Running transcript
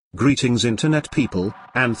Greetings internet people,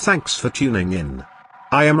 and thanks for tuning in.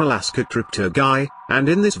 I am Alaska Crypto Guy, and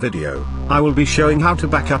in this video, I will be showing how to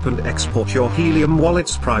backup and export your Helium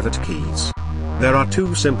wallet's private keys. There are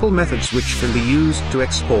two simple methods which can be used to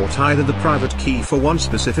export either the private key for one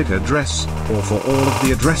specific address, or for all of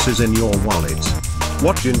the addresses in your wallet.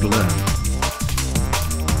 Watch and learn.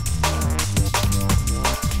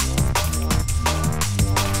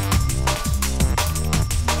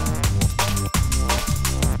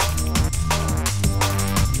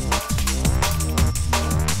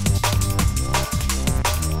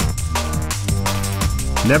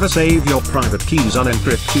 Never save your private keys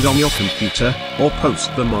unencrypted on your computer, or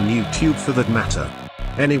post them on YouTube for that matter.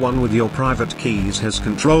 Anyone with your private keys has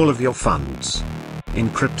control of your funds.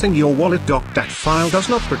 Encrypting your wallet.dat file does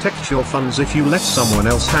not protect your funds if you let someone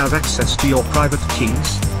else have access to your private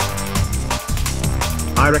keys.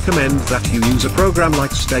 I recommend that you use a program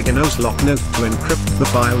like Steganos Locknote to encrypt the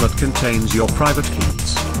file that contains your private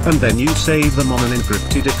keys, and then you save them on an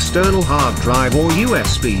encrypted external hard drive or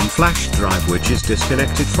USB flash drive which is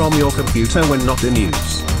disconnected from your computer when not in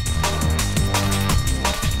use.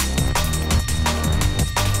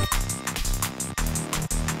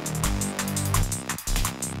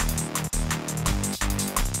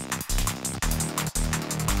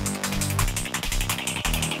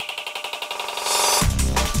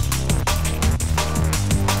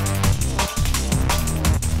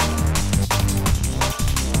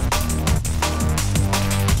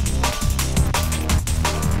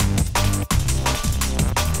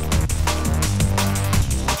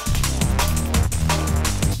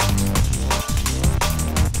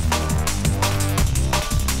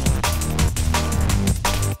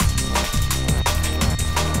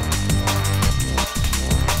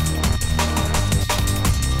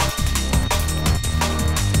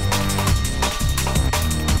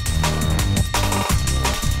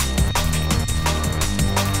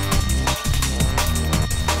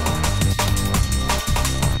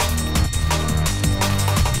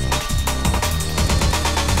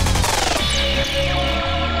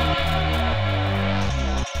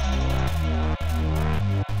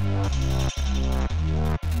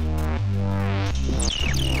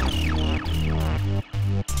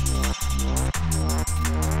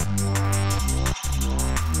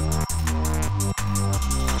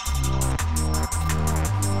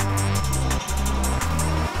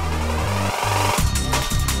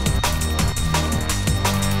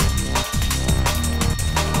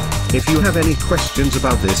 If you have any questions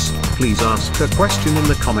about this, please ask a question in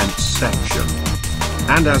the comments section.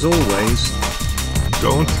 And as always,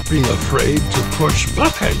 don't be afraid to push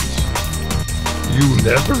buttons. You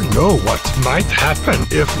never know what might happen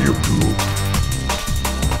if you do.